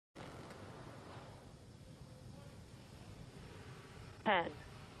10,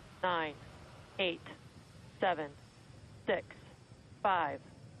 9, 8, 7, 6, 5,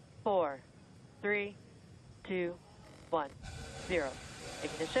 4, 3, 2, 1, 0.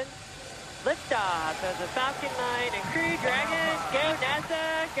 Ignition. Liftoff of the Falcon 9 and Crew Dragon. Go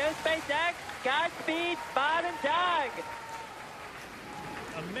NASA, go SpaceX, Godspeed, Bob and Doug.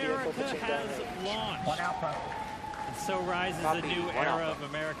 America has launched. And so rises a new era of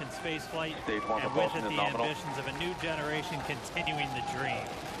American spaceflight, and with it the ambitions of a new generation continuing the dream.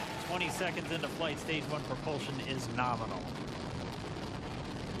 20 seconds into flight, stage 1 propulsion is nominal.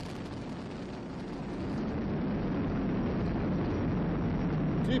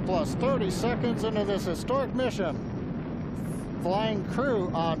 T plus 30 seconds into this historic mission. Flying crew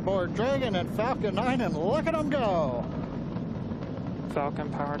on board Dragon and Falcon 9, and look at them go. Falcon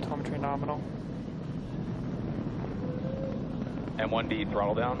power telemetry nominal. M1D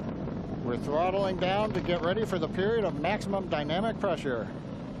throttle down. We're throttling down to get ready for the period of maximum dynamic pressure.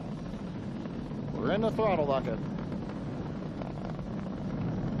 We're in the throttle bucket.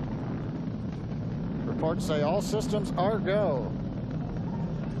 Reports say all systems are go.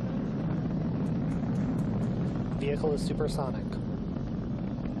 Vehicle is supersonic.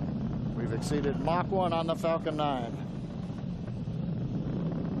 We've exceeded Mach 1 on the Falcon 9.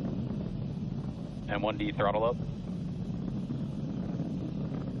 M1D throttle up.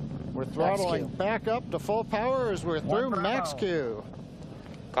 We're throttling back up to full power as we're through max Q.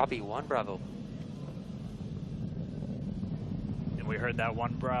 Copy, 1 Bravo. And we heard that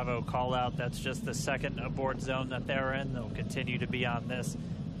 1 Bravo call out. That's just the second abort zone that they're in. They'll continue to be on this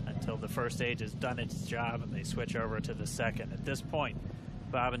until the first stage has done its job and they switch over to the second. At this point,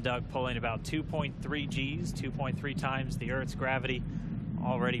 Bob and Doug pulling about 2.3 Gs, 2.3 times the Earth's gravity,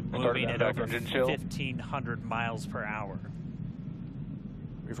 already moving at over 1,500 miles per hour.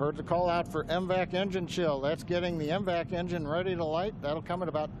 We've heard the call out for MVAC engine chill. That's getting the MVAC engine ready to light. That'll come at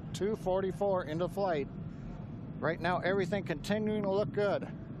about 2:44 into flight. Right now, everything continuing to look good.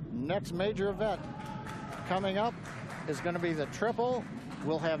 Next major event coming up is going to be the triple.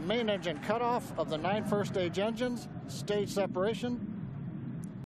 We'll have main engine cutoff of the 9 first stage engines, stage separation,